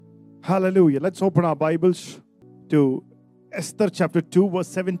Hallelujah. Let's open our Bibles to Esther chapter 2, verse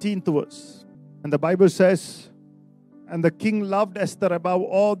 17th verse. And the Bible says, "And the king loved Esther above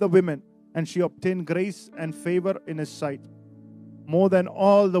all the women, and she obtained grace and favor in his sight, more than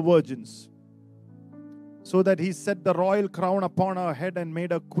all the virgins. So that he set the royal crown upon her head and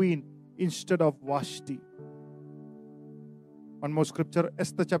made her queen instead of Vashti." One more scripture,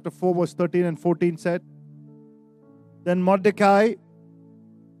 Esther chapter 4, verse 13 and 14 said, "Then Mordecai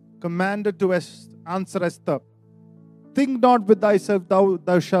commanded to answer Esther, 'Think not with thyself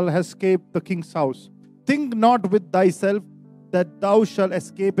thou shalt escape the king's house. Think not with thyself that thou shalt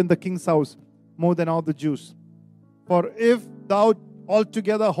escape in the king's house more than all the Jews. For if thou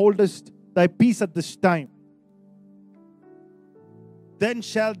altogether holdest thy peace at this time, then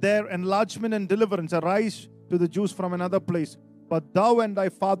shall there enlargement and deliverance arise to the Jews from another place. But thou and thy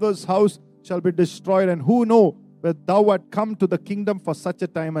father's house shall be destroyed, and who know where thou art come to the kingdom for such a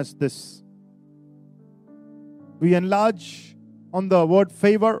time as this.'" We enlarge on the word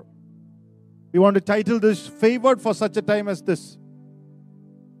favor. We want to title this, "Favored for such a time as this."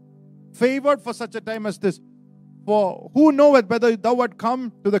 Favored for such a time as this. For who knoweth whether thou art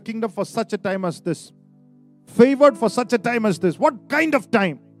come to the kingdom for such a time as this? Favored for such a time as this. What kind of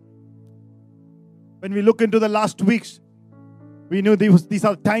time? When we look into the last weeks, we knew these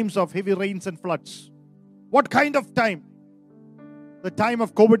are times of heavy rains and floods. What kind of time? The time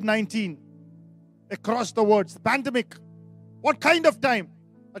of COVID-19 across the world, pandemic. What kind of time?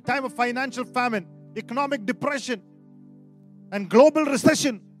 A time of financial famine, economic depression, and global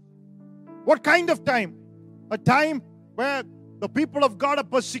recession. What kind of time? A time where the people of God are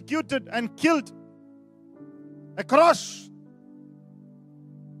persecuted and killed across.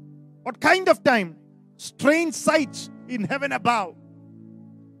 What kind of time? Strange sights in heaven above.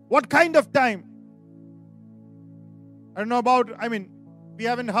 What kind of time? I don't know about, we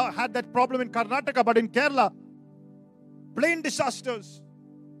haven't had that problem in Karnataka, but in Kerala, plane disasters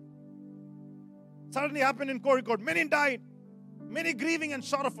suddenly happened in Kozhikode. Many died, many grieving and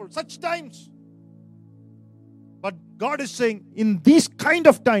sorrowful. Such times. But God is saying, in these kind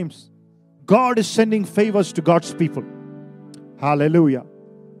of times, God is sending favors to God's people. Hallelujah.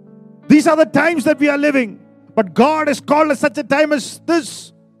 These are the times that we are living. But God has called us such a time as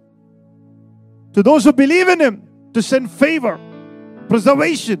this, to those who believe in Him, to send favor,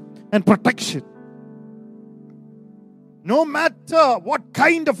 preservation, and protection. No matter what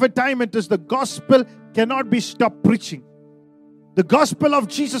kind of a time it is, the gospel cannot be stopped preaching. The gospel of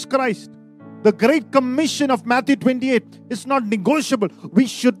Jesus Christ, the great commission of Matthew 28, is not negotiable. We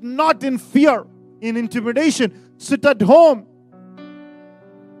should not, in fear, in intimidation, sit at home.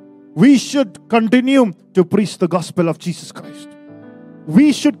 We should continue to preach the gospel of Jesus Christ.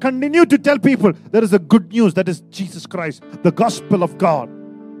 We should continue to tell people there is a good news, that is Jesus Christ, the gospel of God.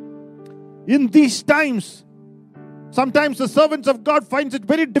 In these times, sometimes the servants of God finds it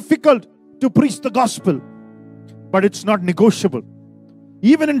very difficult to preach the gospel, but it's not negotiable.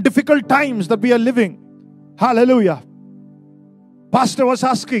 Even in difficult times that we are living, hallelujah. Pastor was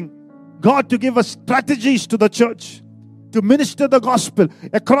asking God to give us strategies to the church to minister the gospel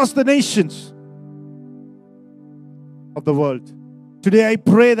across the nations of the world. Today I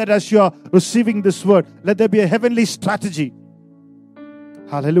pray that as you are receiving this word, let there be a heavenly strategy.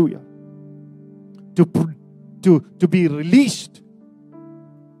 Hallelujah. To be released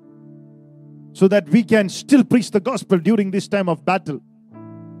so that we can still preach the gospel during this time of battle.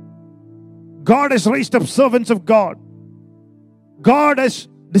 God has raised up servants of God. God has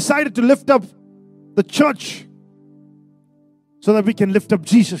decided to lift up the church so that we can lift up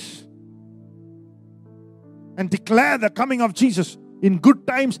Jesus and declare the coming of Jesus in good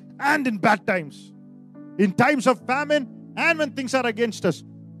times and in bad times. In times of famine and when things are against us,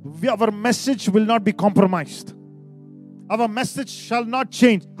 our message will not be compromised. Our message shall not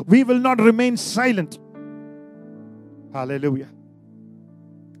change. We will not remain silent. Hallelujah.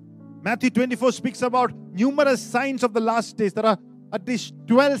 Matthew 24 speaks about numerous signs of the last days. There are at least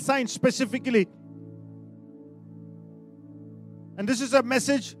 12 signs specifically. And this is a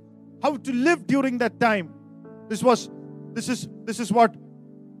message how to live during that time. This is what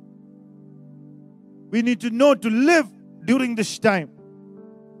we need to know to live during this time.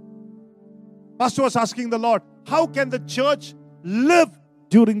 Pastor was asking the Lord, how can the church live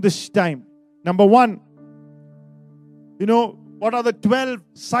during this time? Number one, what are the 12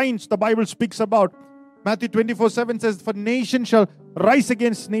 signs the Bible speaks about? Matthew 24:7 says, "For nation shall rise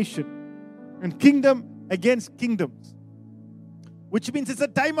against nation, and kingdom against kingdoms." Which means it's a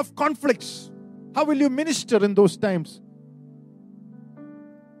time of conflicts. How will you minister in those times?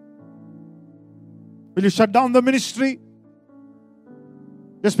 Will you shut down the ministry?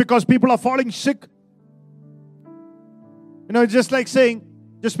 Just because people are falling sick. It's just like saying,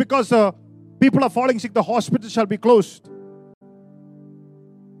 just because people are falling sick, the hospital shall be closed.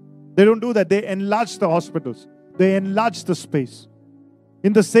 They don't do that. They enlarge the hospitals. They enlarge the space.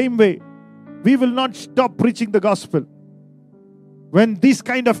 In the same way, we will not stop preaching the gospel. When these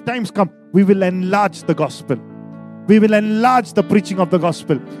kind of times come, we will enlarge the gospel. We will enlarge the preaching of the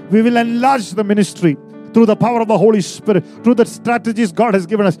gospel. We will enlarge the ministry through the power of the Holy Spirit, through the strategies God has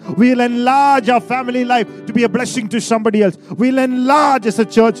given us. We will enlarge our family life to be a blessing to somebody else. We'll enlarge as a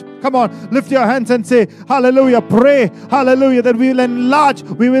church. Come on, lift your hands and say, hallelujah. Pray, hallelujah, that we will enlarge.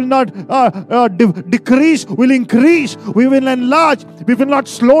 We will not decrease, we'll increase. We will enlarge. We will not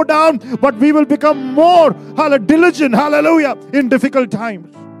slow down, but we will become more diligent, hallelujah, in difficult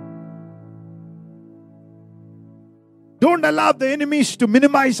times. Don't allow the enemies to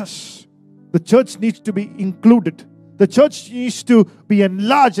minimize us. The church needs to be included. The church needs to be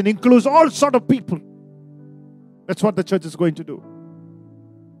enlarged and includes all sort of people. That's what the church is going to do.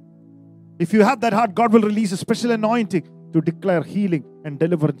 If you have that heart, God will release a special anointing to declare healing and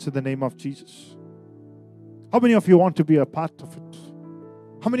deliverance in the name of Jesus. How many of you want to be a part of it?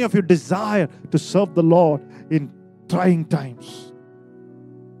 How many of you desire to serve the Lord in trying times?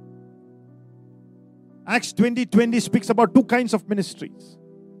 Acts 20:20 speaks about two kinds of ministries.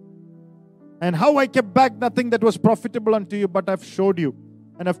 And how I kept back nothing that was profitable unto you, but I've showed you.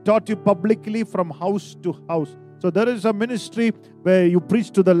 And I've taught you publicly from house to house. So there is a ministry where you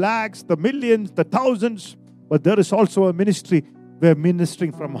preach to the lakhs, the millions, the thousands. But there is also a ministry where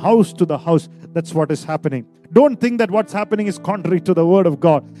ministering from house to the house. That's what is happening. Don't think that what's happening is contrary to the word of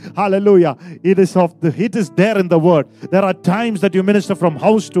God. Hallelujah. It is there in the word. There are times that you minister from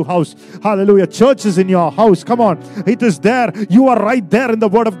house to house. Hallelujah. Church is in your house. Come on. It is there. You are right there in the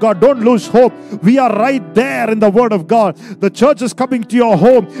word of God. Don't lose hope. We are right there in the word of God. The church is coming to your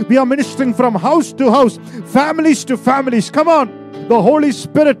home. We are ministering from house to house, families to families. Come on. The Holy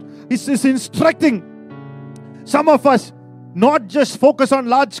Spirit is instructing some of us not just focus on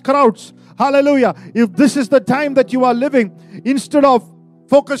large crowds. Hallelujah. If this is the time that you are living, instead of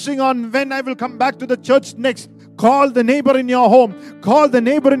focusing on when I will come back to the church next, call the neighbor in your home. Call the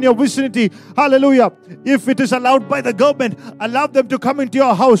neighbor in your vicinity. Hallelujah. If it is allowed by the government, allow them to come into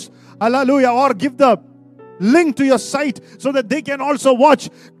your house. Hallelujah. Or give the link to your site so that they can also watch.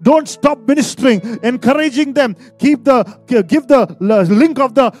 Don't stop ministering, encouraging them. Give the link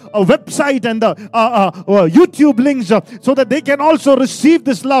of the website and the YouTube links so that they can also receive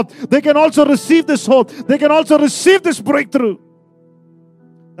this love. They can also receive this hope. They can also receive this breakthrough.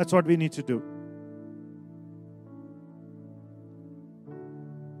 That's what we need to do.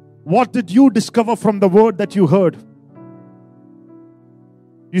 What did you discover from the word that you heard?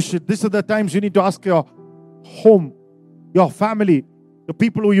 These are the times you need to ask your home, your family, the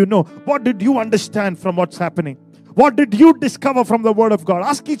people who you know. What did you understand from what's happening? What did you discover from the word of God?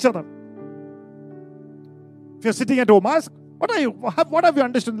 Ask each other. If you're sitting at home, ask, what have you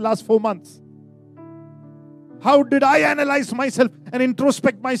understood in the last 4 months? How did I analyze myself and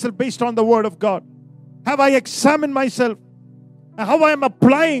introspect myself based on the word of God? Have I examined myself and how I am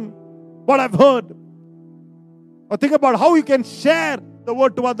applying what I've heard? Or think about how you can share the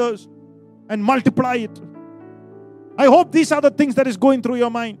word to others and multiply it. I hope these are the things that is going through your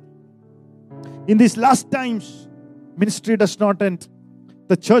mind. In these last times, ministry does not end.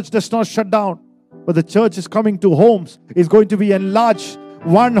 The church does not shut down. But the church is coming to homes. It's going to be enlarged.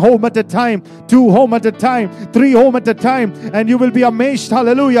 1 home at a time, 2 home at a time, 3 home at a time. And you will be amazed,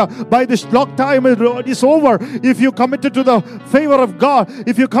 hallelujah, by this lock time is over. If you committed to the favor of God,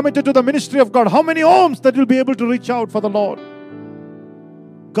 if you committed to the ministry of God, how many homes that will be able to reach out for the Lord?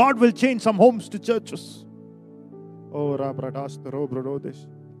 God will change some homes to churches. Oh,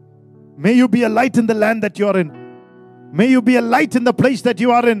 may you be a light in the land that you are in. May you be a light in the place that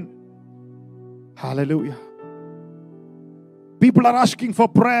you are in. Hallelujah. People are asking for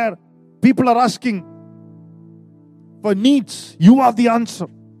prayer. People are asking for needs. You are the answer.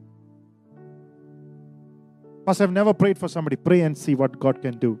 Pastor, I've never prayed for somebody. Pray and see what God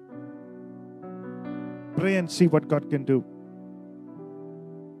can do. Pray and see what God can do.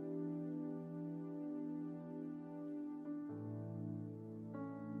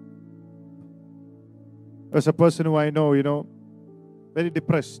 There's a person who I know, very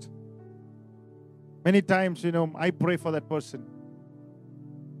depressed. Many times, I pray for that person.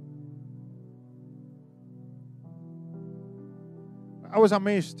 I was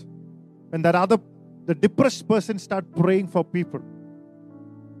amazed when the depressed person started praying for people.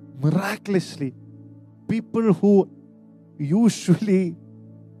 Miraculously, people who usually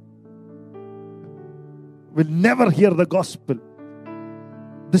will never hear the gospel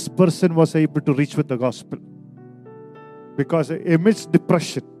this person was able to reach with the gospel. Because amidst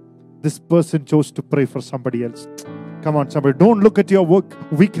depression, this person chose to pray for somebody else. Come on, somebody. Don't look at your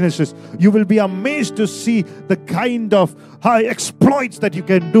weaknesses. You will be amazed to see the kind of high exploits that you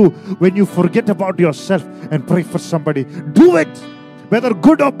can do when you forget about yourself and pray for somebody. Do it. Whether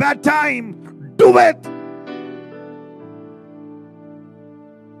good or bad time, do it.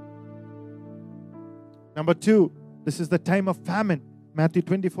 Number 2, this is the time of famine. Matthew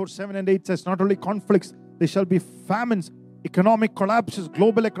 24:7-8 says, not only conflicts, there shall be famines, economic collapses,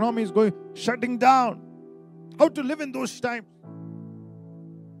 global economy is shutting down. How to live in those times?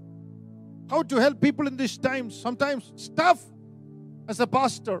 How to help people in these times? Sometimes it's tough as a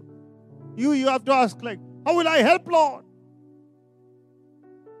pastor. You have to ask, like, how will I help, Lord?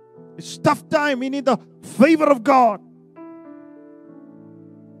 It's tough time. We need the favor of God.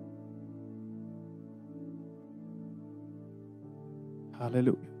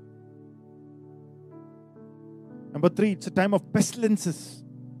 Hallelujah. Number 3, it's a time of pestilences.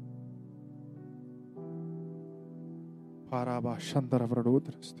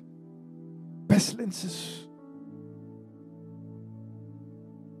 Pestilences.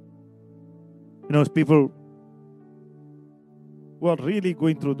 People who are really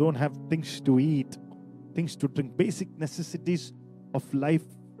going through don't have things to eat, things to drink. Basic necessities of life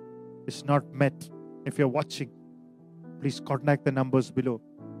is not met. If you're watching, please contact the numbers below.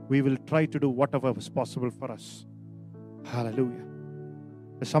 We will try to do whatever is possible for us. Hallelujah.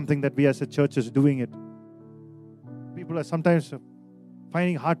 It's something that we as a church is doing it. People are sometimes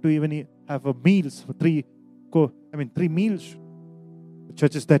finding hard to even have meals for 3 meals. The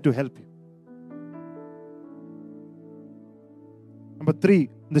church is there to help you. Number 3,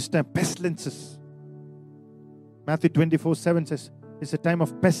 this time, pestilences. Matthew 24:7 says, it's a time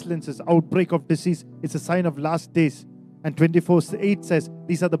of pestilences, outbreak of disease. It's a sign of last days. And 24:8 says,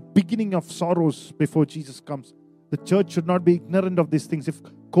 these are the beginning of sorrows before Jesus comes. The church should not be ignorant of these things. If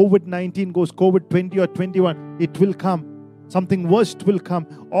COVID-19 goes COVID-20 or 21, it will come. Something worse will come.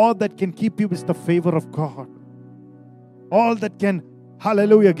 All that can keep you is the favor of God. All that can,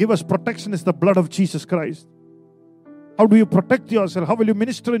 hallelujah, give us protection is the blood of Jesus Christ. How do you protect yourself? How will you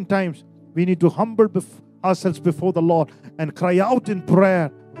minister in times? We need to humble ourselves before the Lord and cry out in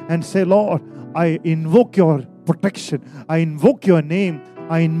prayer and say, Lord, I invoke your protection. I invoke your name.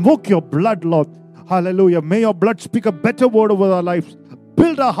 I invoke your blood, Lord. Hallelujah. May your blood speak a better word over our lives.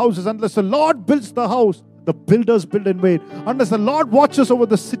 Build our houses. Unless the Lord builds the house, the builders build in vain. Unless the Lord watches over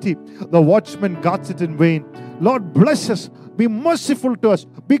the city, the watchman guards it in vain. Lord, bless us. Be merciful to us.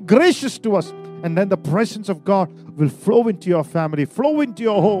 Be gracious to us. And then the presence of God will flow into your family, flow into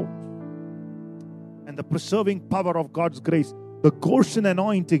your home. And the preserving power of God's grace, the Goshen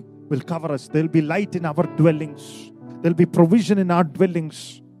anointing will cover us. There will be light in our dwellings. There will be provision in our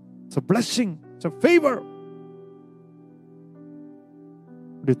dwellings. It's a blessing. It's a favor.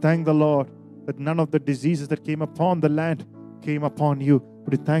 Would you thank the Lord that none of the diseases that came upon the land came upon you?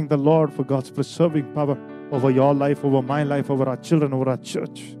 Would you thank the Lord for God's preserving power over your life, over my life, over our children, over our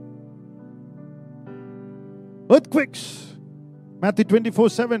church? Earthquakes. Matthew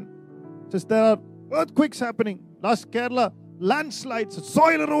 24:7 says there are earthquakes happening. Last Kerala, landslides,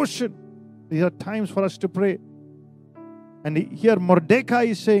 soil erosion. These are times for us to pray. And here Mordecai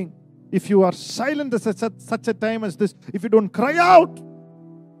is saying, if you are silent at such a time as this, if you don't cry out,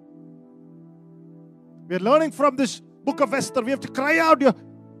 we are learning from this book of Esther. We have to cry out.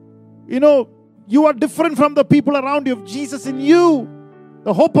 You are different from the people around you. Jesus in you,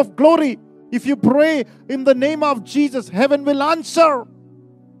 the hope of glory. If you pray in the name of Jesus, heaven will answer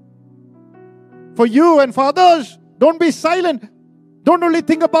for you and for others. Don't be silent. Don't only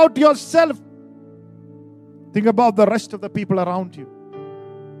think about yourself. Think about the rest of the people around you.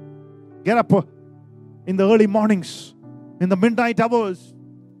 Get up in the early mornings, in the midnight hours.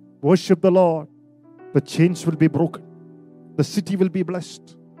 Worship the Lord. The chains will be broken. The city will be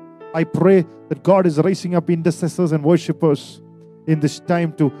blessed. I pray that God is raising up intercessors and worshipers in this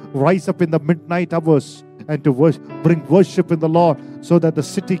time to rise up in the midnight hours and to bring worship in the Lord so that the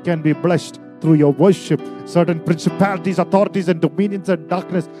city can be blessed through your worship. Certain principalities, authorities, and dominions and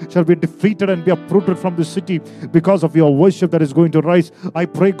darkness shall be defeated and be uprooted from the city because of your worship that is going to rise. I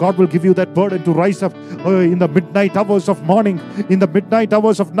pray God will give you that burden to rise up in the midnight hours of morning, in the midnight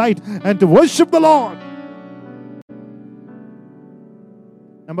hours of night, and to worship the Lord.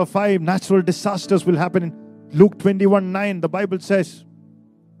 Number 5, natural disasters will happen in Luke 21:9. The Bible says,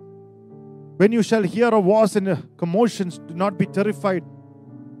 when you shall hear of wars and commotions, do not be terrified.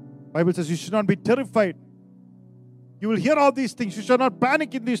 Bible says you should not be terrified. You will hear all these things. You shall not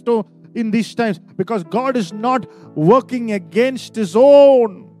panic in these in these times, because God is not working against His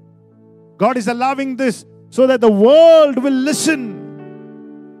own. God is allowing this so that the world will listen.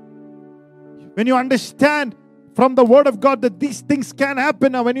 When you understand from the Word of God that these things can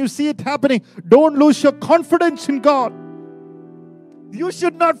happen, now when you see it happening, don't lose your confidence in God. You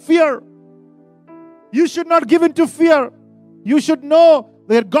should not fear. You should not give in to fear. You should know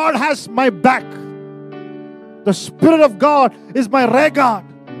that God has my back. The Spirit of God is my rear guard.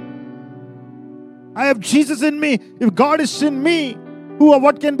 I have Jesus in me. If God is in me, who or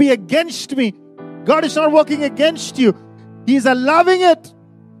what can be against me? God is not working against you. He is allowing it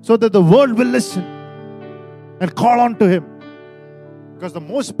so that the world will listen and call on to Him. Because the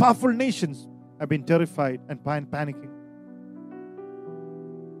most powerful nations have been terrified and panicking.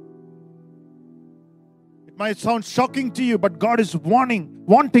 It might sound shocking to you, but God is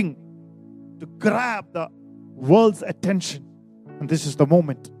wanting to grab the world's attention. And this is the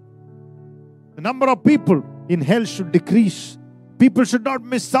moment. The number of people in hell should decrease. People should not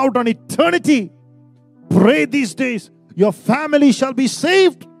miss out on eternity. Pray these days. Your family shall be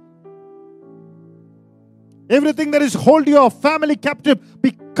saved. Everything that is holding your family captive,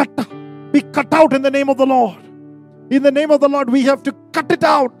 be cut out in the name of the Lord. In the name of the Lord, we have to cut it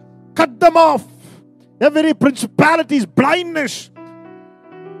out. Cut them off. Every principalities, blindness,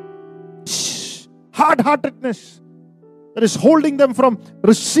 hard-heartedness that is holding them from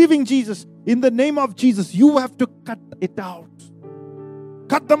receiving Jesus. In the name of Jesus, you have to cut it out.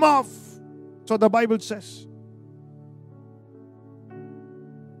 Cut them off. So the Bible says.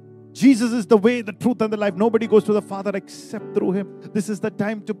 Jesus is the way, the truth, and the life. Nobody goes to the Father except through Him. This is the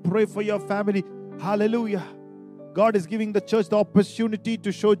time to pray for your family. Hallelujah. God is giving the church the opportunity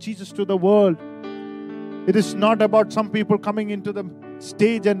to show Jesus to the world. It is not about some people coming into the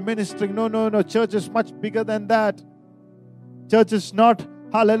stage and ministering. No. Church is much bigger than that. Church is not,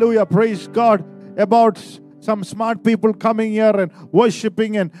 hallelujah, praise God, about some smart people coming here and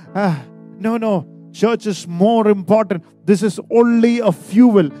worshiping and no. Church is more important. This is only a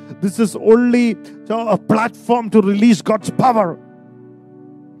fuel. This is only a platform to release God's power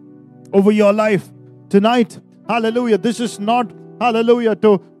over your life tonight. Hallelujah. This is not, hallelujah,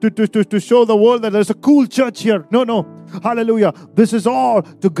 to show the world that there's a cool church here. No. Hallelujah. This is all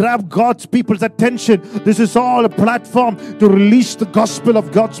to grab God's people's attention. This is all a platform to release the gospel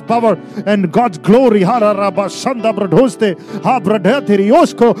of God's power and God's glory. That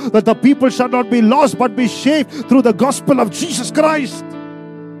the people shall not be lost but be saved through the gospel of Jesus Christ.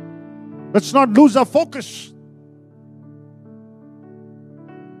 Let's not lose our focus.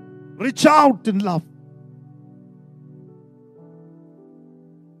 Reach out in love.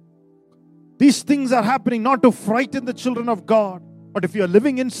 These things are happening not to frighten the children of God. But if you're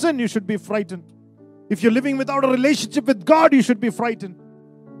living in sin, you should be frightened. If you're living without a relationship with God, you should be frightened.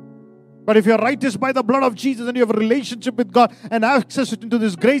 But if you're righteous by the blood of Jesus and you have a relationship with God and access into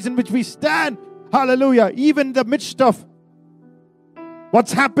this grace in which we stand, hallelujah, even in the midst of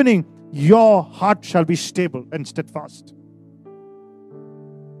what's happening, your heart shall be stable and steadfast.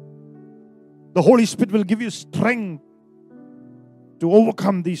 The Holy Spirit will give you strength to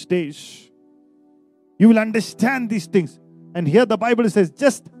overcome these days. You will understand these things. And here the Bible says,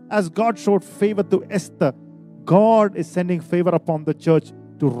 just as God showed favor to Esther, God is sending favor upon the church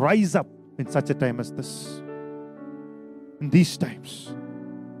to rise up in such a time as this. In these times.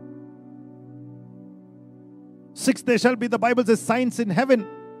 6, there shall be, the Bible says, signs in heaven.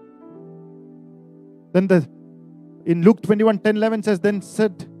 Then in Luke 21:10-11 says, then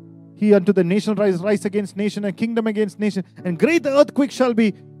said he unto the nation, rise against nation and kingdom against nation. And great earthquake shall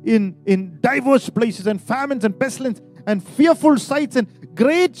be in diverse places, and famines and pestilence and fearful sights, and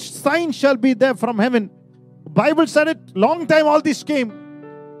great signs shall be there from heaven. Bible said it long time all this came.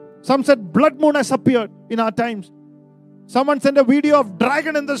 Some said blood moon has appeared in our times. Someone sent a video of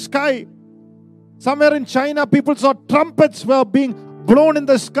dragon in the sky. Somewhere in China, people saw trumpets were being blown in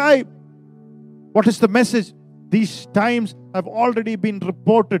the sky. What is the message? These times have already been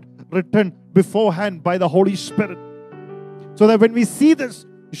written beforehand by the Holy Spirit. So that when we see this,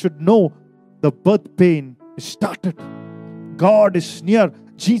 you should know the birth pain is started. God is near.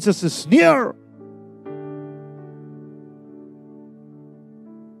 Jesus is near.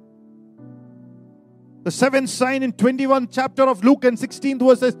 The 7th sign in 21 chapter of Luke and 16th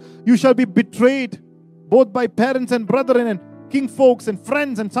verse says, you shall be betrayed both by parents and brethren and kinfolks and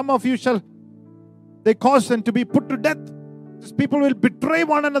friends, and some of you shall they cause them to be put to death. These people will betray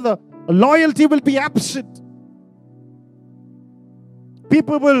one another. Loyalty will be absent.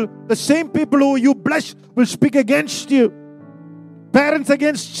 The same people who you bless will speak against you. Parents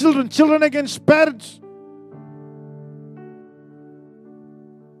against children, children against parents.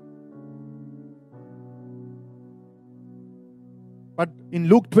 But in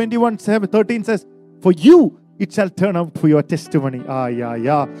Luke 21:13 says, for you it shall turn out for your testimony.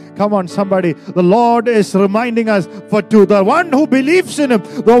 Come on, somebody. The Lord is reminding us, for to the one who believes in Him,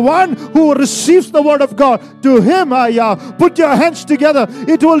 the one who receives the word of God, to him, put your hands together.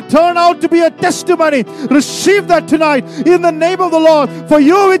 It will turn out to be a testimony. Receive that tonight in the name of the Lord. For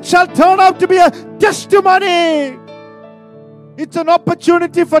you it shall turn out to be a testimony. It's an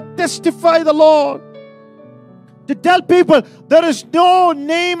opportunity for testify the Lord. To tell people there is no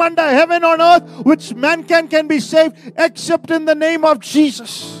name under heaven on earth which mankind can be saved except in the name of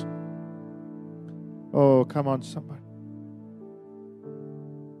Jesus. Oh, come on, somebody.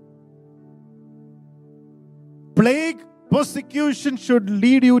 Plague, persecution should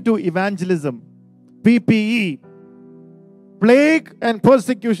lead you to evangelism. PPE. Plague and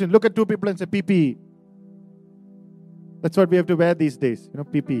persecution. Look at two people and say PPE. That's what we have to wear these days.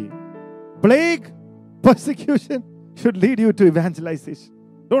 PPE. Plague, persecution should lead you to evangelization.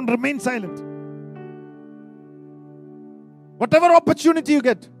 Don't remain silent. Whatever opportunity you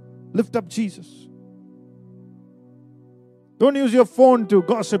get, lift up Jesus. Don't use your phone to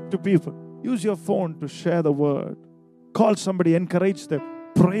gossip to people. Use your phone to share the word. Call somebody, encourage them,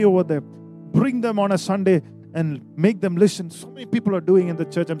 pray over them, bring them on a Sunday and make them listen. So many people are doing in the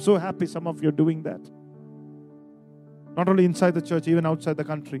church. I'm so happy some of you are doing that. Not only inside the church, even outside the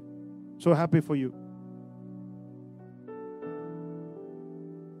country. So happy for you.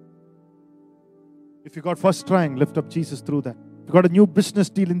 If you got first trying, lift up Jesus through that. If you got a new business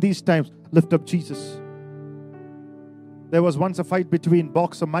deal in these times, lift up Jesus. There was once a fight between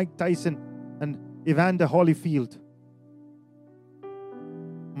boxer Mike Tyson and Evander Holyfield.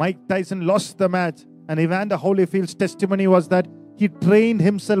 Mike Tyson lost the match, and Evander Holyfield's testimony was that he trained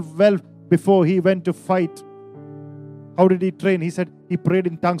himself well before he went to fight. How did he train? He said he prayed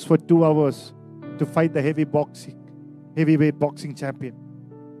in tongues for 2 hours to fight the heavyweight boxing champion.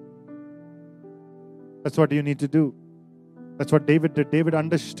 That's what you need to do. That's what David did. David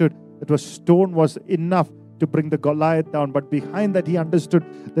understood that stone was enough to bring the Goliath down. But behind that, he understood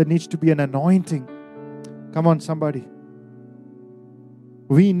there needs to be an anointing. Come on, somebody.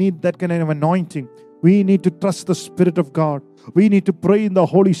 We need that kind of anointing. We need to trust the Spirit of God. We need to pray in the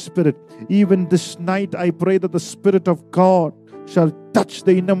Holy Spirit. Even this night, I pray that the Spirit of God shall touch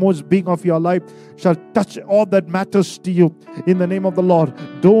the innermost being of your life, shall touch all that matters to you in the name of the Lord.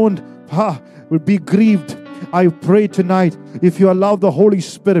 Don't be grieved. I pray tonight, if you allow the Holy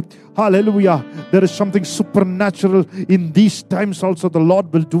Spirit, hallelujah, there is something supernatural in these times also the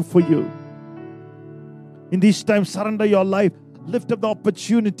Lord will do for you. In these times, surrender your life. Lift up the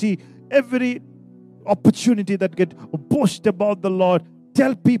opportunity. Every opportunity that get boast about the Lord.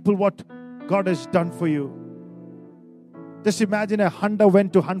 Tell people what God has done for you. Just imagine a hunter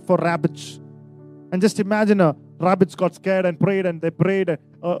went to hunt for rabbits. And just imagine rabbits got scared and prayed, and they prayed, and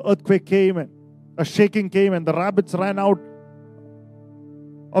an earthquake came and a shaking came, and the rabbits ran out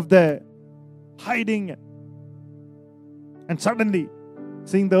of their hiding. And suddenly,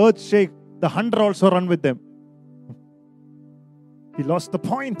 seeing the earth shake, the hunter also ran with them. He lost the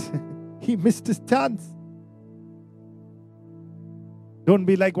point. He missed his chance. Don't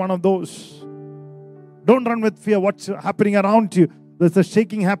be like one of those. Don't run with fear. What's happening around you? There's a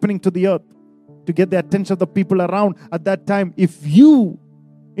shaking happening to the earth to get the attention of the people around at that time. If you,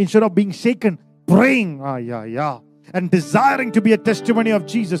 instead of being shaken, praying, and desiring to be a testimony of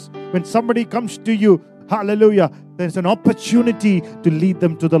Jesus, when somebody comes to you, hallelujah, there's an opportunity to lead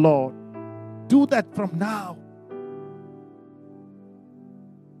them to the Lord. Do that from now.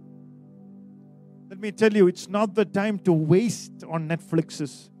 Let me tell you, it's not the time to waste on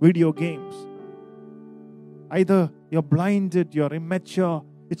Netflix's video games. Either you're blinded, you're immature.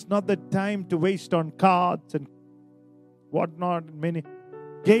 It's not the time to waste on cards and whatnot, many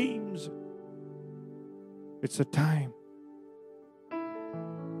games. It's a time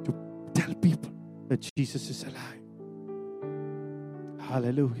to tell people that Jesus is alive.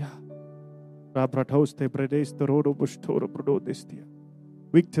 Hallelujah.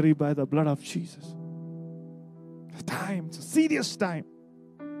 Victory by the blood of Jesus. It's time. It's a serious time.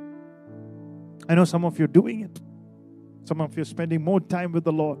 I know some of you are doing it. Some of you are spending more time with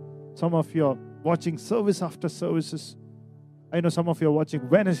the Lord. Some of you are watching service after services. I know some of you are watching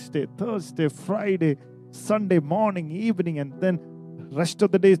Wednesday, Thursday, Friday, Sunday morning, evening, and then rest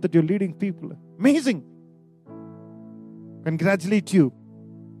of the days that you're leading people. Amazing. Congratulate you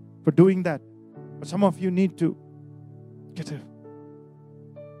for doing that. But some of you need to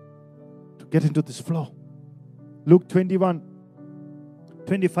get into this flow. Luke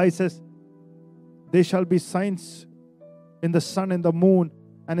 21:25 says, there shall be signs in the sun and the moon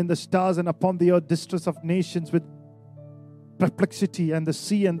and in the stars, and upon the earth distress of nations with perplexity, and the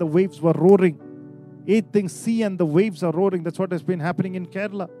sea and the waves were roaring. 8 things, sea and the waves are roaring. That's what has been happening in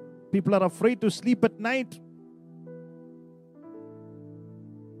Kerala. People are afraid to sleep at night.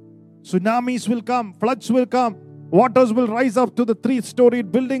 Tsunamis will come, floods will come, waters will rise up to the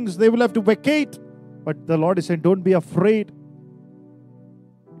 3-storied buildings. They will have to vacate. But the Lord is saying, don't be afraid.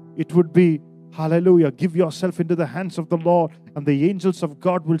 It would be, hallelujah, give yourself into the hands of the Lord, and the angels of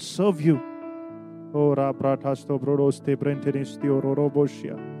God will serve you.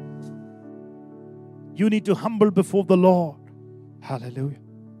 You need to humble before the Lord. Hallelujah.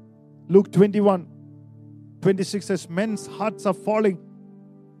 Luke 21:26 says, men's hearts are failing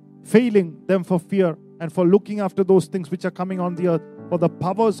them for fear and for looking after those things which are coming on the earth. For the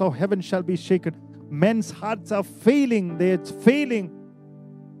powers of heaven shall be shaken. Men's hearts are failing. They're failing.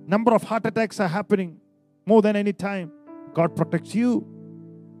 Number of heart attacks are happening more than any time. God protects you.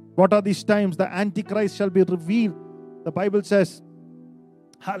 What are these times? The Antichrist shall be revealed. The Bible says,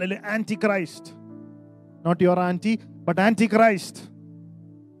 hallelujah, Antichrist. Not your auntie, but Antichrist.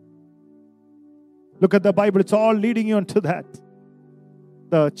 Look at the Bible. It's all leading you into that.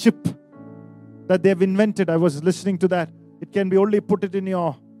 The chip that they've invented. I was listening to that. It can be only put it in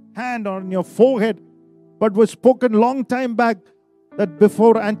your hand or in your forehead. But was spoken long time back that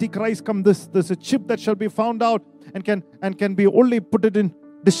before Antichrist comes, there's a chip that shall be found out and can be only put it in,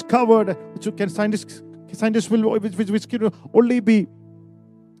 discovered, which can scientists will, which can only be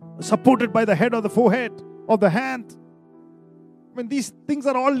supported by the head or the forehead or the hand. I mean, these things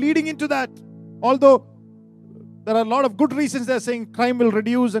are all leading into that. Although there are a lot of good reasons they're saying crime will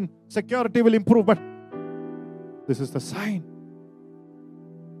reduce and security will improve, but this is the sign.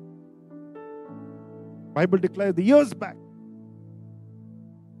 Bible declared the years back.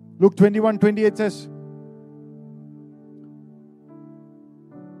 Luke 21:28 says,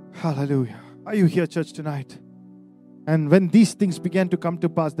 hallelujah. Are you here, church, tonight? And when these things began to come to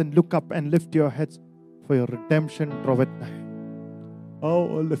pass, then look up and lift your heads, for your redemption draweth nigh. Oh,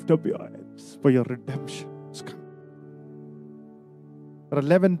 lift up your heads, for your redemption is come. Verse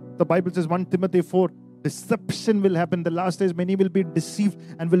 11, the Bible says, 1 Timothy 4, deception will happen. The last days, many will be deceived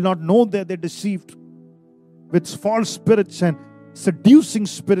and will not know that they're deceived. With false spirits and seducing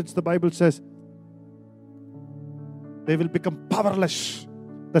spirits, the Bible says, they will become powerless.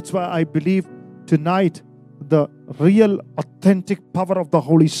 That's why I believe tonight the real, authentic power of the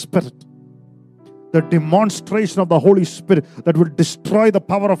Holy Spirit, the demonstration of the Holy Spirit that will destroy the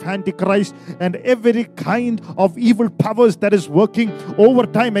power of Antichrist and every kind of evil powers that is working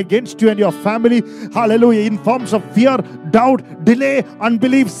overtime against you and your family. Hallelujah. In forms of fear, doubt, delay,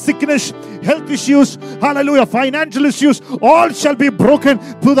 unbelief, sickness, health issues, hallelujah, financial issues, all shall be broken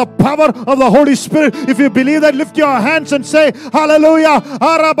through the power of the Holy Spirit. If you believe that, lift your hands and say, hallelujah.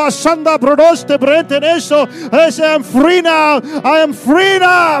 I say, I'm free now. I am free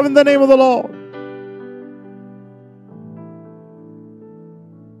now in the name of the Lord.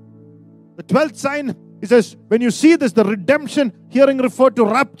 The 12th sign, he says, when you see this, the redemption, hearing referred to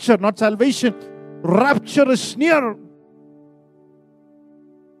rapture, not salvation. Rapture is near.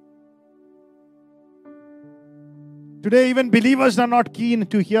 Today, even believers are not keen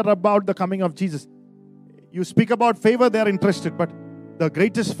to hear about the coming of Jesus. You speak about favor, they are interested, but the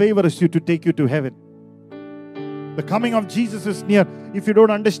greatest favor is to take you to heaven. The coming of Jesus is near. If you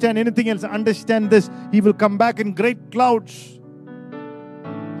don't understand anything else, understand this. He will come back in great clouds.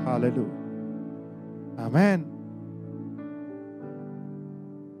 Hallelujah. Amen.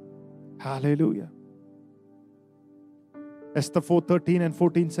 Hallelujah. Esther 4:13 and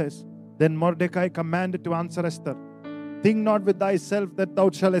 14 says, then Mordecai commanded to answer Esther, think not with thyself that thou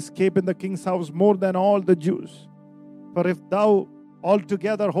shalt escape in the king's house more than all the Jews. For if thou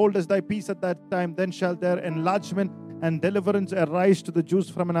altogether holdest thy peace at that time, then shall their enlargement and deliverance arise to the Jews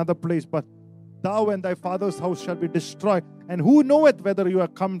from another place. But thou and thy father's house shall be destroyed. And who knoweth whether you are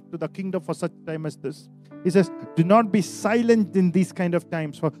come to the kingdom for such time as this? He says, do not be silent in these kind of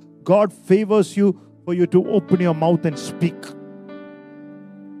times, for God favors you for you to open your mouth and speak.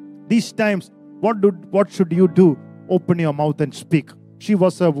 These times, what should you do? Open your mouth and speak. She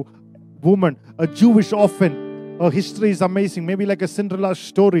was a woman, a Jewish orphan. Her history is amazing. Maybe like a Cinderella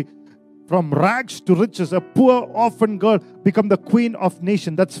story. From rags to riches, a poor orphan girl become the queen of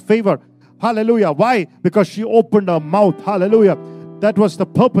nation. That's favor. Hallelujah. Why? Because she opened her mouth. Hallelujah. That was the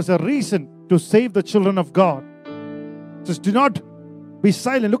purpose, a reason to save the children of God. It says, do not be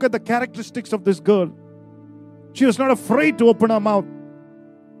silent. Look at the characteristics of this girl. She was not afraid to open her mouth.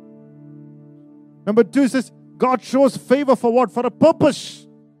 Number 2 says, God shows favor for what? For a purpose.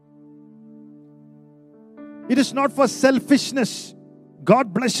 It is not for selfishness.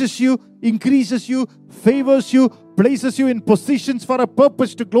 God blesses you, increases you, favors you, places you in positions for a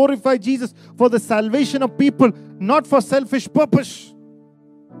purpose to glorify Jesus, for the salvation of people, not for selfish purpose.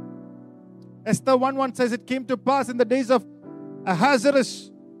 Esther 1:1 says, it came to pass in the days of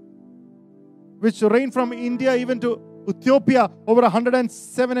Ahasuerus, which reigned from India even to Ethiopia, over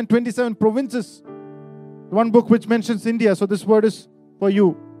 107 and 27 provinces. One book which mentions India, so this word is for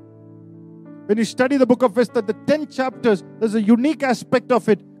you. When you study the book of Esther, the 10 chapters, there's a unique aspect of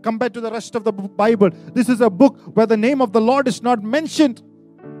it compared to the rest of the Bible. This is a book where the name of the Lord is not mentioned.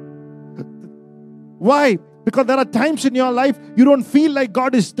 Why? Because there are times in your life you don't feel like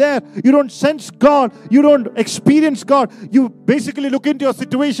God is there. You don't sense God. You don't experience God. You basically look into your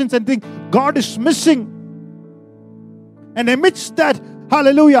situations and think God is missing. And amidst that,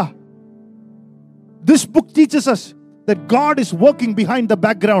 hallelujah, this book teaches us that God is working behind the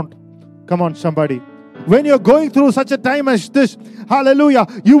background. Come on, somebody. When you're going through such a time as this, hallelujah,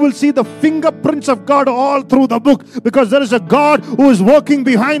 you will see the fingerprints of God all through the book, because there is a God who is working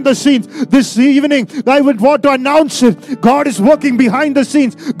behind the scenes. This evening, I would want to announce it. God is working behind the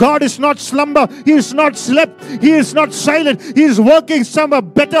scenes. God is not slumber. He is not slept. He is not silent. He is working a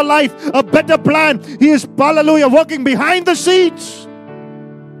better life, a better plan. He is, hallelujah, working behind the scenes.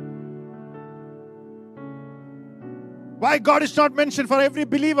 Why God is not mentioned for every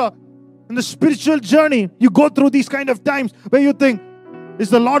believer? In the spiritual journey, you go through these kind of times where you think, is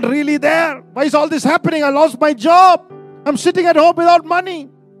the Lord really there? Why is all this happening? I lost my job. I'm sitting at home without money.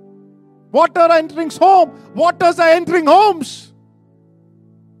 Water entering home. Waters are entering homes.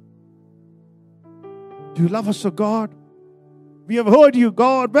 Do you love us, O God? We have heard you,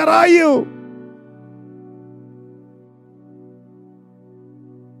 God. Where are you?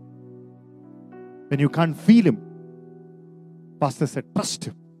 When you can't feel Him, Pastor said, trust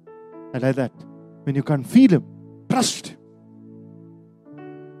Him. I like that. When you can't feel Him, trust Him.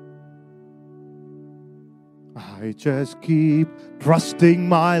 I just keep trusting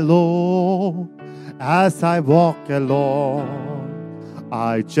my Lord as I walk along.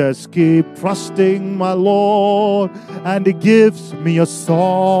 I just keep trusting my Lord, and He gives me a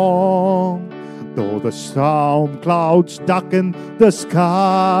song. Though the storm clouds darken the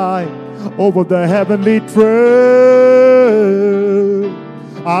sky over the heavenly trail,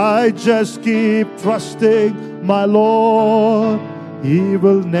 I just keep trusting my Lord. He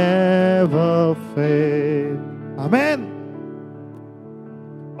will never fail. Amen.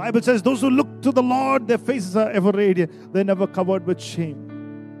 Bible says those who look to the Lord, their faces are ever radiant. They're never covered with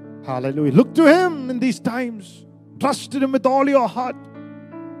shame. Hallelujah. Look to Him in these times. Trust in Him with all your heart.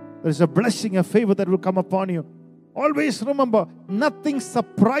 There is a blessing, a favor that will come upon you. Always remember, nothing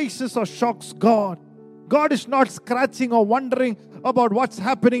surprises or shocks God. God is not scratching or wondering about what's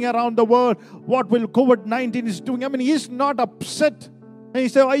happening around the world, what will COVID-19 is doing. I mean, He's not upset. And He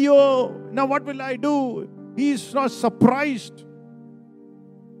says, Ayo, now what will I do? He is not surprised.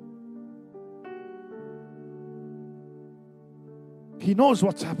 He knows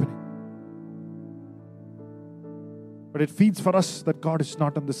what's happening. But it feels for us that God is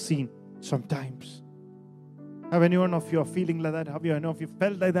not on the scene sometimes. Have anyone of you feeling like that? Have you any of you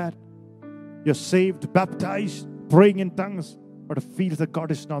felt like that? You're saved, baptized, praying in tongues, but it feels that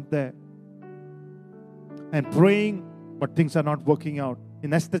God is not there. And praying, but things are not working out.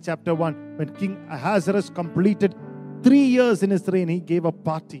 In Esther chapter 1, when King Ahasuerus completed 3 years in his reign, he gave a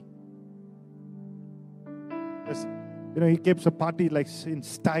party. He gave a party like in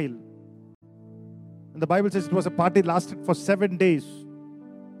style. And the Bible says it was a party lasted for 7 days.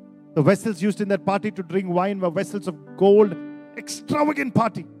 The vessels used in that party to drink wine were vessels of gold. Extravagant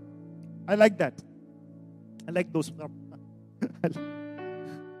party. I like that. I like those.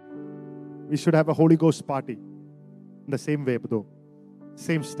 We should have a Holy Ghost party. In the same way, though.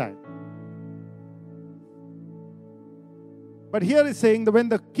 Same style. But here is saying that when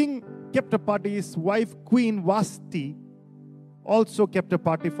the king kept a party, his wife, Queen Vasti, also kept a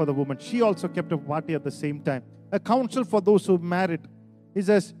party for the woman. She also kept a party at the same time. A counsel for those who married. He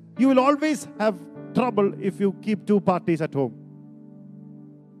says, you will always have trouble if you keep 2 parties at home.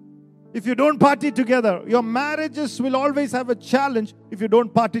 If you don't party together, your marriages will always have a challenge if you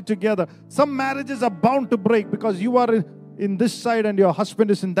don't party together. Some marriages are bound to break because you are in this side and your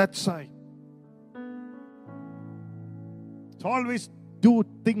husband is in that side. So always do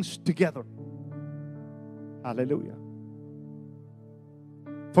things together. Hallelujah.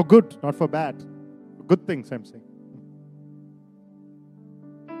 For good, not for bad. For good things, I'm saying.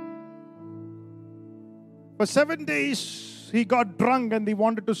 For 7 days, he got drunk and he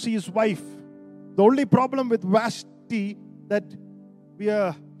wanted to see his wife. The only problem with Vashti that we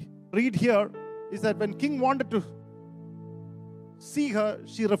read here is that when king wanted to see her,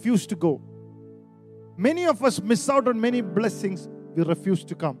 she refused to go. Many of us miss out on many blessings. We refuse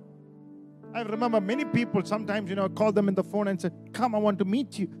to come. I remember many people, sometimes, call them in the phone and say, come, I want to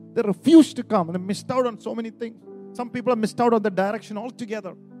meet you. They refuse to come and they missed out on so many things. Some people have missed out on the direction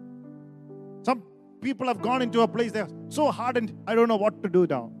altogether. Some people have gone into a place they're so hardened, I don't know what to do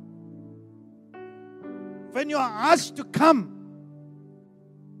now. When you are asked to come,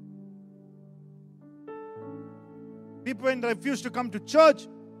 people refuse to come to church,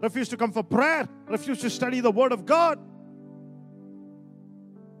 refuse to come for prayer, refuse to study the Word of God.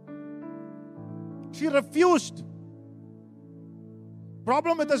 She refused.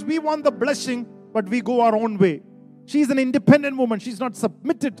 Problem with us, we want the blessing, but we go our own way. She's an independent woman. She's not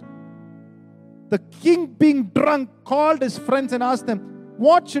submitted. The king, being drunk, called his friends and asked them,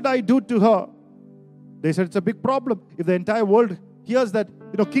 what should I do to her? They said, it's a big problem. If the entire world hears that,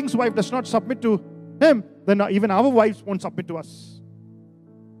 king's wife does not submit to him, then even our wives won't submit to us.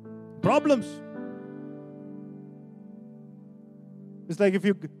 Problems. It's like if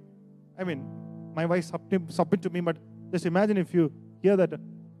my wife submit to me, but just imagine if you hear that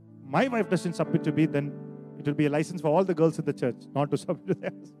my wife doesn't submit to me, then it will be a license for all the girls in the church not to submit to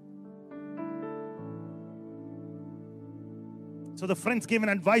theirs. So the friends gave an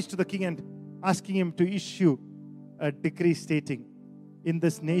advice to the king and asking him to issue a decree stating, in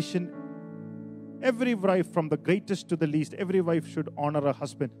this nation, every wife from the greatest to the least, every wife should honor her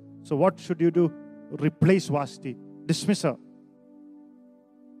husband. So what should you do? Replace Vashti. Dismiss her.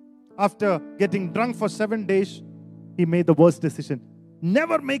 After getting drunk for 7 days, he made the worst decision.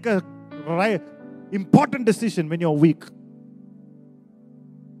 Never make a important decision when you're weak.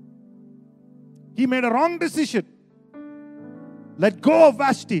 He made a wrong decision. Let go of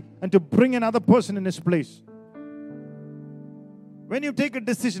Vashti and to bring another person in his place. When you take a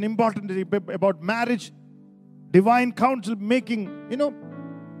decision, important about marriage, divine counsel making,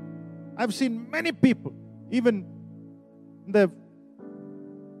 I've seen many people, even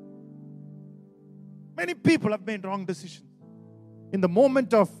many people have made wrong decisions. In the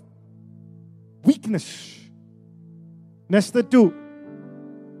moment of weakness. Esther 2.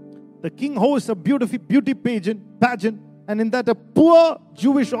 The king hosts a beauty pageant, and in that a poor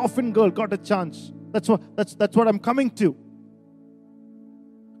Jewish orphan girl got a chance. That's what I'm coming to.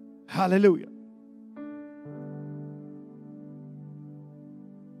 Hallelujah.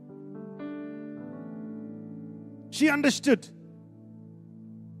 She understood.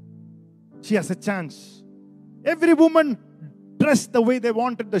 She has a chance. Every woman dressed the way they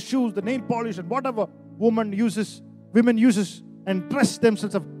wanted, the shoes, the nail polish, and whatever women uses and dress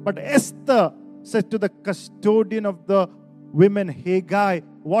themselves up. But Esther said to the custodian of the women, Haggai,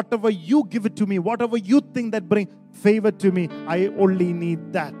 whatever you give it to me, whatever you think that bring favor to me, I only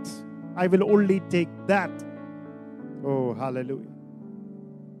need that. I will only take that. Oh, hallelujah.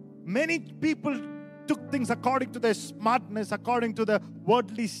 Many people took things according to their smartness, according to their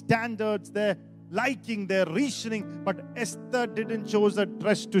worldly standards, their liking, their reasoning. But Esther didn't choose a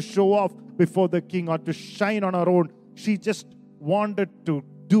dress to show off before the king or to shine on her own. She just wanted to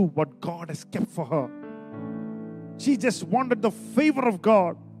do what God has kept for her. She just wanted the favor of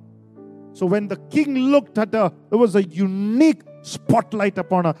God. So when the king looked at her, there was a unique spotlight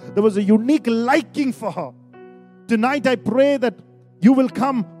upon her. There was a unique liking for her. Tonight I pray that you will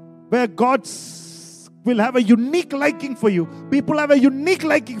come where God will have a unique liking for you. People have a unique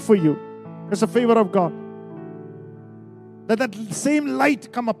liking for you. It's a favor of God. Let that same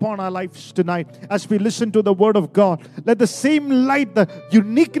light come upon our lives tonight as we listen to the word of God. Let the same light, the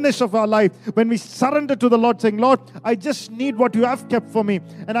uniqueness of our life, when we surrender to the Lord, saying, Lord, I just need what you have kept for me.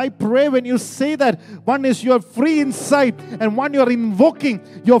 And I pray when you say that, one is you're free inside, and one you're invoking,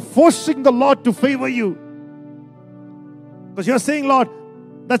 you're forcing the Lord to favor you. Because you're saying, Lord,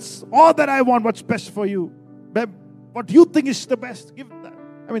 that's all that I want, what's best for you. What you think is the best, give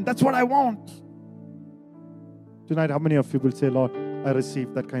that. That's what I want. Tonight, how many of you will say, Lord, I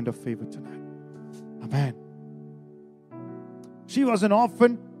receive that kind of favor tonight? Amen. She was an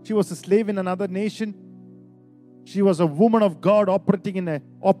orphan. She was a slave in another nation. She was a woman of God operating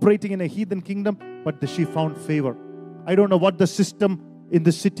in a heathen kingdom, but she found favor. I don't know what the system in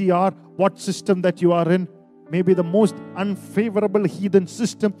the city are, what system that you are in. Maybe the most unfavorable heathen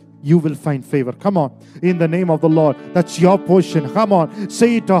system, you will find favor. Come on. In the name of the Lord. That's your portion. Come on.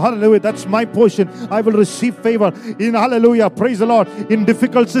 Say it to hallelujah. That's my portion. I will receive favor. In hallelujah. Praise the Lord. In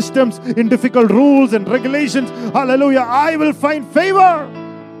difficult systems, in difficult rules and regulations, hallelujah, I will find favor.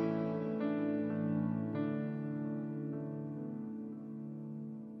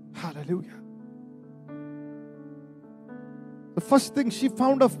 Hallelujah. The first thing, she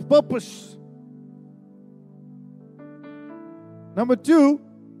found a purpose. Number two,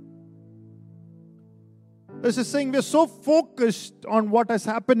 there's a saying, we're so focused on what has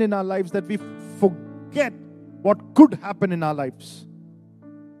happened in our lives that we forget what could happen in our lives.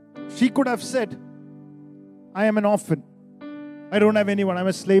 She could have said, I am an orphan. I don't have anyone. I'm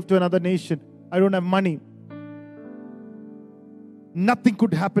a slave to another nation. I don't have money. Nothing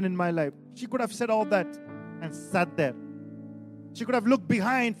could happen in my life. She could have said all that and sat there. She could have looked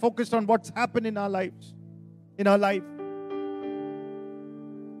behind, focused on what's happened in our lives, in her life.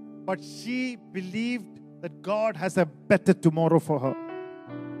 But she believed that God has a better tomorrow for her.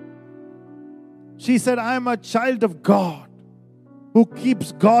 She said, I am a child of God who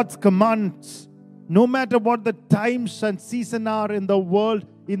keeps God's commands. No matter what the times and season are in the world,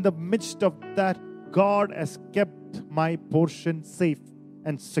 in the midst of that, God has kept my portion safe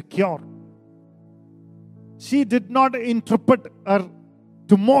and secure. She did not interpret her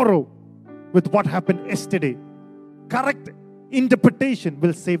tomorrow with what happened yesterday. Correct interpretation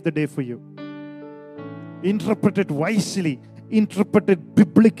will save the day for you. Interpret it wisely. Interpret it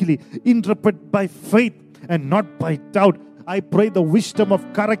biblically. Interpret by faith and not by doubt. I pray the wisdom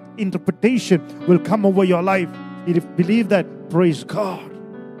of correct interpretation will come over your life. If you believe that, praise God.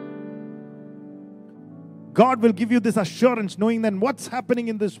 God will give you this assurance, knowing that what's happening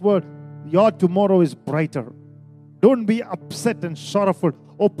in this world, your tomorrow is brighter. Don't be upset and sorrowful.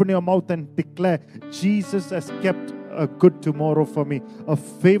 Open your mouth and declare, Jesus has kept a good tomorrow for me, a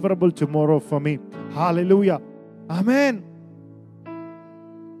favorable tomorrow for me. Hallelujah. Amen.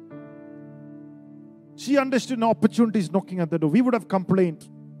 She understood an opportunity is knocking at the door. We would have complained.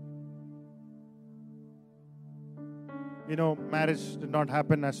 Marriage did not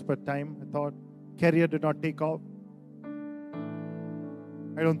happen as per time. I thought career did not take off.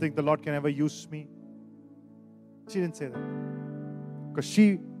 I don't think the Lord can ever use me. She didn't say that. Because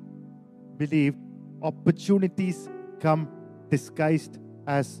she believed opportunities come disguised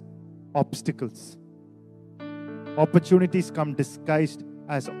as obstacles. Opportunities come disguised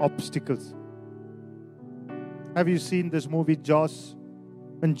as obstacles. Have you seen this movie, Jaws?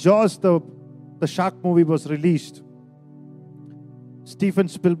 When Jaws, the shark movie, was released, Steven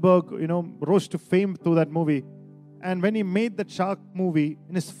Spielberg, rose to fame through that movie. And when he made that shark movie,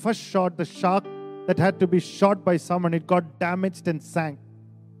 in his first shot, the shark that had to be shot by someone, it got damaged and sank.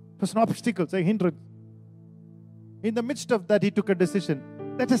 It was an obstacle, a hindrance. In the midst of that, he took a decision.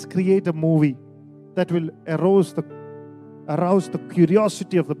 Let us create a movie that will arouse the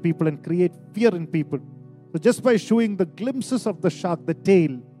curiosity of the people and create fear in people. So just by showing the glimpses of the shark, the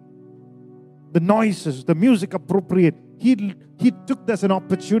tail, the noises, the music appropriate, he took this as an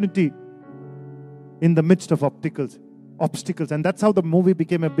opportunity in the midst of obstacles. And that's how the movie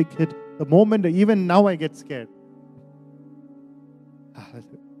became a big hit. The moment, even now I get scared.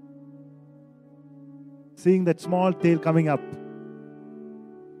 Seeing that small tail coming up.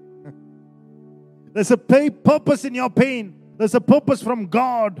 There's a purpose in your pain. There's a purpose from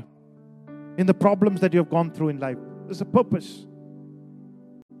God in the problems that you have gone through in life. There's a purpose.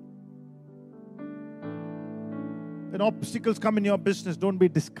 When obstacles come in your business, don't be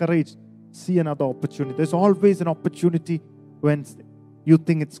discouraged. See another opportunity. There's always an opportunity when you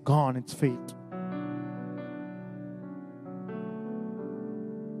think it's gone, it's fate.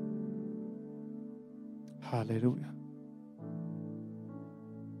 Hallelujah.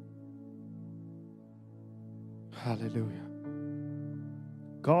 Hallelujah.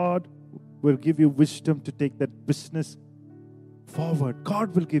 God will give you wisdom to take that business forward.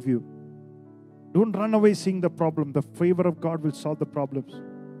 God will give you. Don't run away seeing the problem. The favor of God will solve the problems.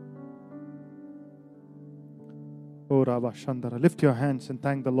 Oh, Rabba Shandara, lift your hands and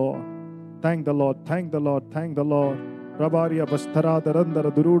thank the Lord. Thank the Lord, thank the Lord, thank the Lord. Rabaria Bastara,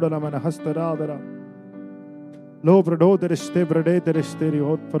 Darandara, Duruda, Lamana, Hastaradara. Lovrado, there is Stebrade, there is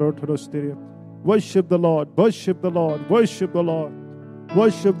stereo, Parotro stereo. Worship the Lord, worship the Lord, worship the Lord,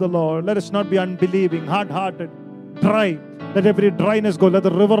 worship the Lord. Let us not be unbelieving, hard-hearted, dry. Let every dryness go. Let the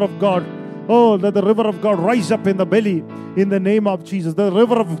river of God, let the river of God rise up in the belly in the name of Jesus. The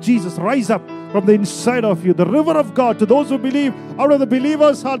river of Jesus rise up from the inside of you. The river of God, to those who believe, out of the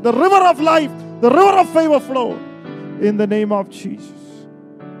believer's heart, the river of life, the river of favor flow in the name of Jesus.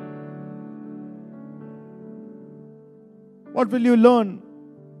 What will you learn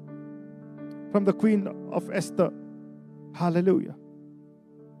from the Queen of Esther? Hallelujah.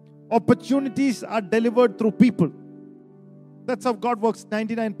 Opportunities are delivered through people. That's how God works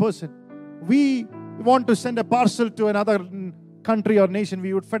 99%. We want to send a parcel to another country or nation,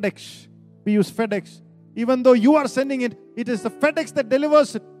 we would FedEx. We use FedEx. Even though you are sending it, it is the FedEx that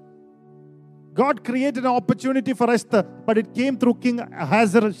delivers it. God created an opportunity for Esther, but it came through King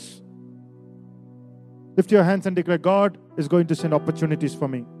Ahasuerus. Lift your hands and declare, God is going to send opportunities for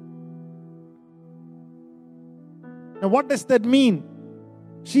me. Now, what does that mean?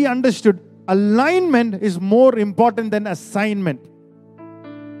 She understood alignment is more important than assignment.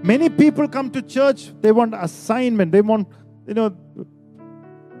 Many people come to church, they want assignment. They want,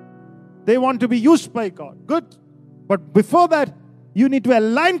 they want to be used by God. Good. But before that, you need to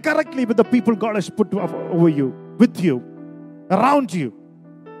align correctly with the people God has put over you, with you, around you.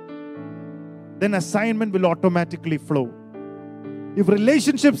 Then assignment will automatically flow. If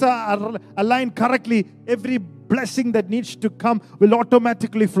relationships are aligned correctly, every blessing that needs to come will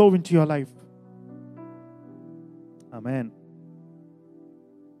automatically flow into your life. Amen.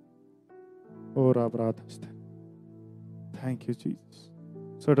 Thank you, Jesus.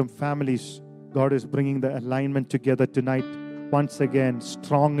 Certain families, God is bringing the alignment together tonight once again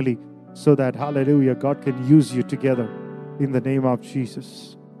strongly so that, hallelujah, God can use you together in the name of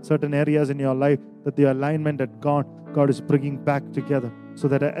Jesus. Certain areas in your life that the alignment that God is bringing back together so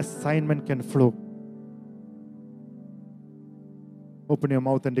that an assignment can flow. Open your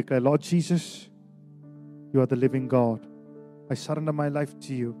mouth and declare, Lord Jesus, you are the living God. I surrender my life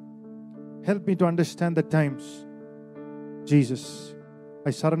to you. Help me to understand the times. Jesus, I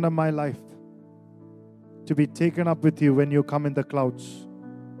surrender my life to be taken up with you when you come in the clouds.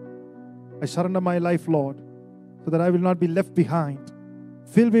 I surrender my life, Lord, so that I will not be left behind.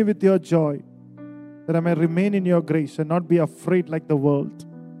 Fill me with your joy, that I may remain in your grace and not be afraid like the world.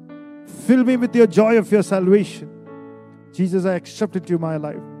 Fill me with your joy of your salvation. Jesus, I accept into my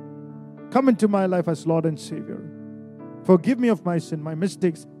life. Come into my life as Lord and Savior. Forgive me of my sin, my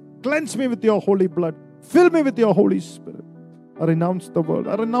mistakes. Cleanse me with your holy blood. Fill me with your Holy Spirit. I renounce the world.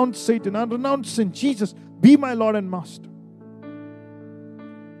 I renounce Satan. I renounce sin. Jesus, be my Lord and Master.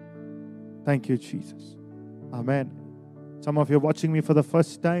 Thank you, Jesus. Amen. Some of you are watching me for the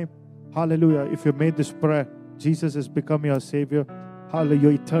first time. Hallelujah. If you made this prayer, Jesus has become your Savior. Hallelujah.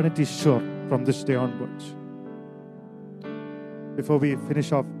 Your eternity is sure from this day onwards. Before we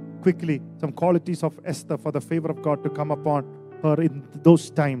finish off, quickly, some qualities of Esther for the favor of God to come upon her in those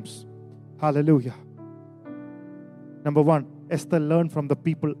times. Hallelujah. Number one, Esther learned from the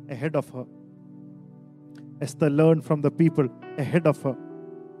people ahead of her. Esther learned from the people ahead of her.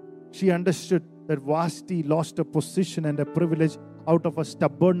 She understood that Vashti lost a position and a privilege out of her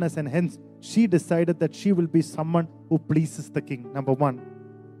stubbornness, and hence she decided that she will be someone who pleases the king. Number one.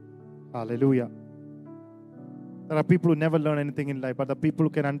 Hallelujah. There are people who never learn anything in life, but the people who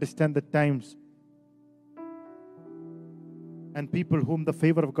can understand the times. And people whom the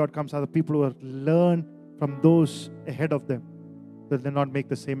favor of God comes are the people who have learned from those ahead of them, that they not make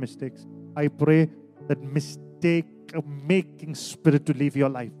the same mistakes. I pray that mistake-making spirit to leave your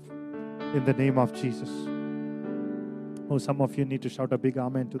life in the name of Jesus. Oh, some of you need to shout a big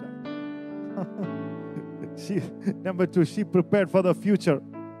amen to that. Number two, she prepared for the future.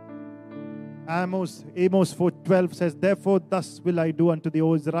 Amos 4:12 says, therefore thus will I do unto thee,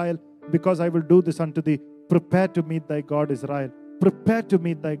 O Israel, because I will do this unto thee. Prepare to meet thy God, Israel. Prepare to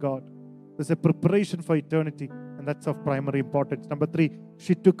meet thy God. There's a preparation for eternity, and that's of primary importance. Number three,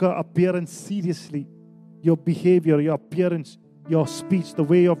 she took her appearance seriously. Your behavior, your appearance, your speech, the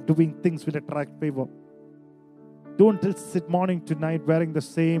way of doing things will attract favor. Don't sit morning to night wearing the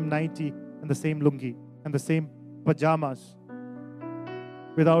same nightie and the same lungi and the same pajamas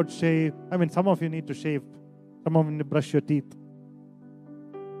without shave. I mean, some of you need to shave. Some of you need to brush your teeth.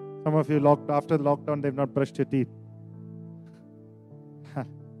 Some of you after the lockdown, they've not brushed your teeth.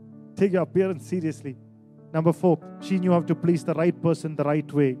 Take your appearance seriously. Number four, she knew how to please the right person the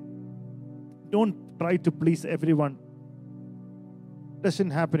right way. Don't try to please everyone. It doesn't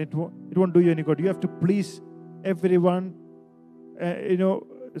happen. It won't do you any good. You have to please everyone.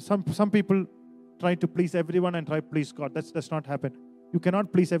 Some people try to please everyone and try to please God. That does not happen. You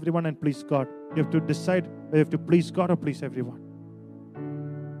cannot please everyone and please God. You have to decide whether you have to please God or please everyone.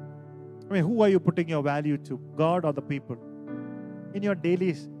 I mean, who are you putting your value to? God or the people? In your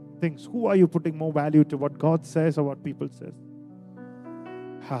daily things, who are you putting more value to? What God says or what people says?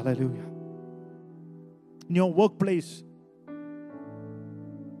 Hallelujah. In your workplace,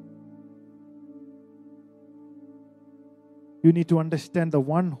 you need to understand the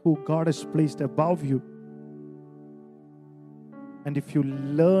one who God has placed above you. And if you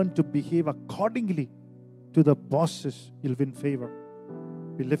learn to behave accordingly to the bosses, you'll win favor.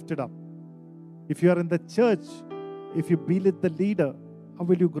 Be lifted up. If you are in the church, if you belittle the leader, how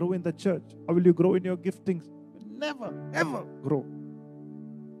will you grow in the church? How will you grow in your giftings? You'll never, ever grow.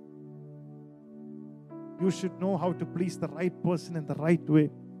 You should know how to please the right person in the right way.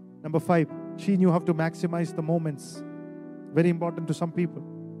 Number five, she knew how to maximize the moments. Very important to some people.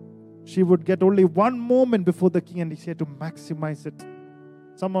 she would get only one moment before the king and she had to maximize it.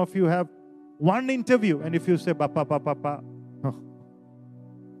 Some of you have one interview, and if you say, Papa, Papa,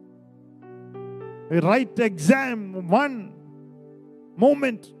 write exam, one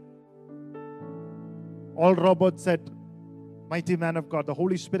moment. All Robert said, mighty man of God, the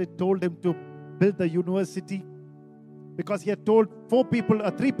Holy Spirit told him to build the university because he had told 3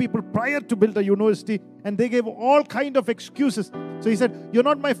 people prior to build a university, and they gave all kind of excuses. So he said, you're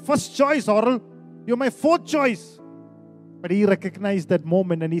not my first choice, Oral. You're my 4th choice. But he recognized that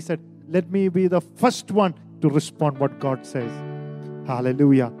moment and he said, let me be the first one to respond what God says.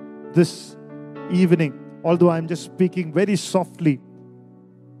 Hallelujah. This evening, although I'm just speaking very softly,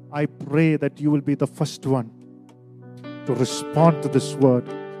 I pray that you will be the first one to respond to this word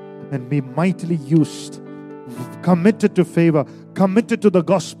and be mightily used, committed to favor, committed to the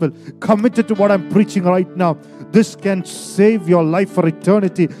gospel, committed to what I'm preaching right now. This can save your life for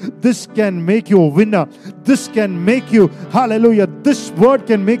eternity. This can make you a winner. This can make you, hallelujah, this word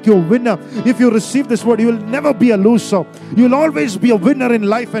can make you a winner. If you receive this word, you will never be a loser. You will always be a winner in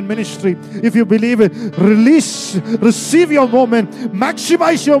life and ministry. If you believe it, receive your moment,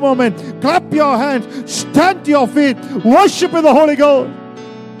 maximize your moment, clap your hands, stand to your feet, worship in the Holy Ghost.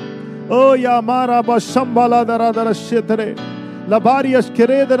 Oh, Yamara Bashambala Daradara Shetere, Labarias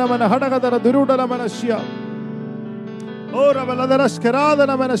Keredana Manahadagara Durudana Manashia. Oh, Rabaladaras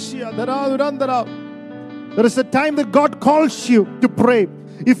Keradana Manashia, Daradurandara. There is a time that God calls you to pray.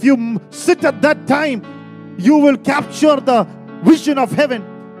 If you sit at that time, you will capture the vision of heaven.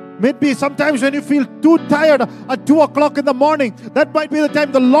 Maybe sometimes when you feel too tired at 2 o'clock in the morning, that might be the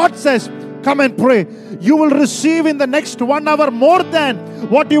time the Lord says, come and pray. You will receive in the next 1 hour more than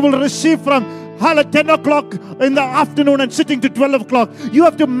what you will receive from 10 o'clock in the afternoon and sitting to 12 o'clock. You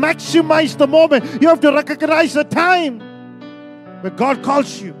have to maximize the moment. You have to recognize the time where God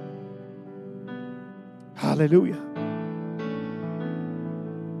calls you. Hallelujah.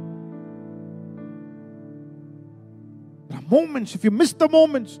 There are moments, if you miss the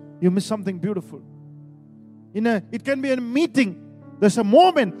moments, you miss something beautiful. It can be a meeting. There's a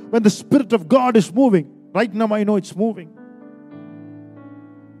moment when the Spirit of God is moving. Right now I know it's moving.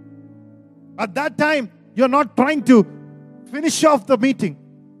 At that time, you're not trying to finish off the meeting.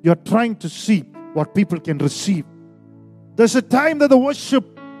 You're trying to see what people can receive. There's a time that the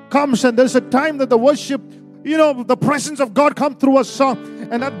worship comes, and there's a time that the worship, the presence of God comes through a song.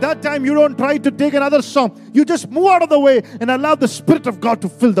 And at that time, you don't try to take another song. You just move out of the way and allow the Spirit of God to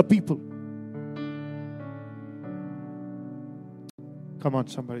fill the people. Come on,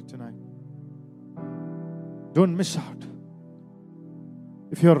 somebody tonight. Don't miss out.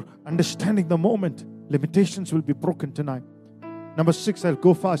 If you're understanding the moment, limitations will be broken tonight. Number 6, I'll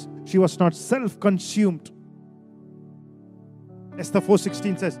go fast. She was not self-consumed. Esther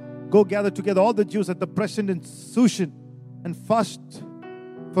 4:16 says, go gather together all the Jews at the present in Sushan and fast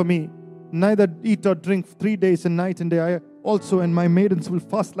for me. Neither eat or drink 3 days and night and day. I also and my maidens will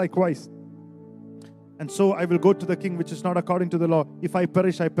fast likewise. And so I will go to the king, which is not according to the law. If I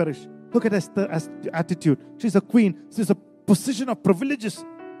perish, I perish. Look at Esther's attitude. She's a queen. She's a position of privileges.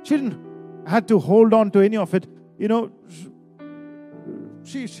 She didn't have to hold on to any of it. He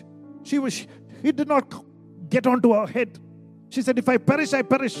did not get onto her head. She said, if I perish, I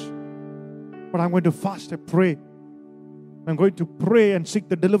perish. But I'm going to fast, I pray. I'm going to pray and seek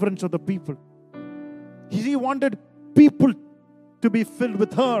the deliverance of the people. She wanted people to be filled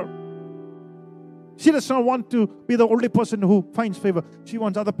with her. She does not want to be the only person who finds favor. She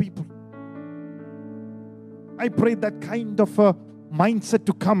wants other people. I pray that kind of a mindset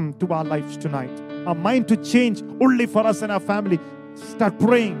to come to our lives tonight. Our mind to change only for us and our family. Start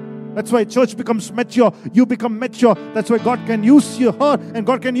praying. That's why church becomes mature. You become mature. That's why God can use you, her, and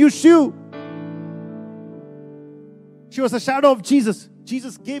God can use you. She was a shadow of Jesus.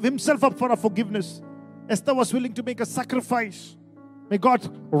 Jesus gave himself up for our forgiveness. Esther was willing to make a sacrifice. May God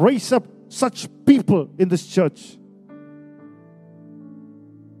raise up such people in this church.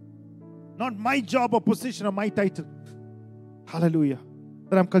 Not my job or position or my title. Hallelujah.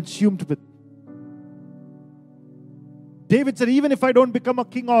 That I'm consumed with. David said, even if I don't become a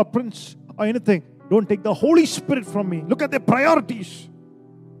king or a prince or anything, don't take the Holy Spirit from me. Look at their priorities.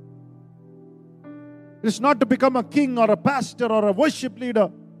 It is not to become a king or a pastor or a worship leader.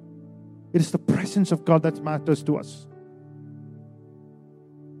 It is the presence of God that matters to us.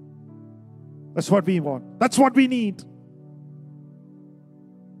 That's what we want. That's what we need.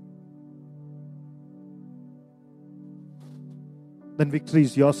 Then victory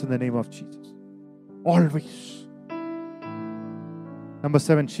is yours in the name of Jesus. Always. Number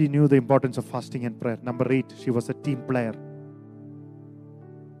 7, she knew the importance of fasting and prayer. Number 8, she was a team player.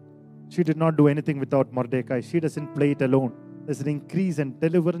 She did not do anything without Mordecai. She doesn't play it alone. There's an increase and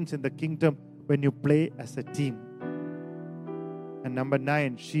deliverance in the kingdom when you play as a team. And number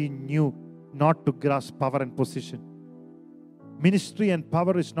 9, she knew not to grasp power and position. Ministry and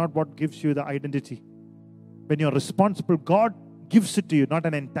power is not what gives you the identity. When you're responsible, God gives it to you, not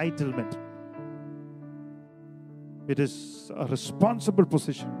an entitlement. It is a responsible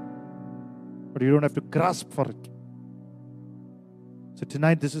position, but you don't have to grasp for it. So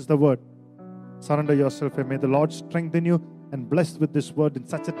tonight, this is the word. Surrender yourself, and may the Lord strengthen you and bless with this word in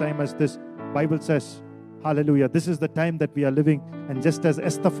such a time as this. Bible says, hallelujah, this is the time that we are living, and just as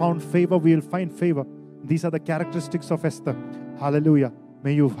Esther found favor, we will find favor. These are the characteristics of Esther. Hallelujah.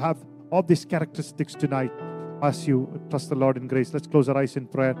 May you have all these characteristics tonight as you trust the Lord in grace. Let's close our eyes in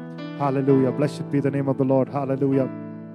prayer. Hallelujah. Blessed be the name of the Lord. Hallelujah.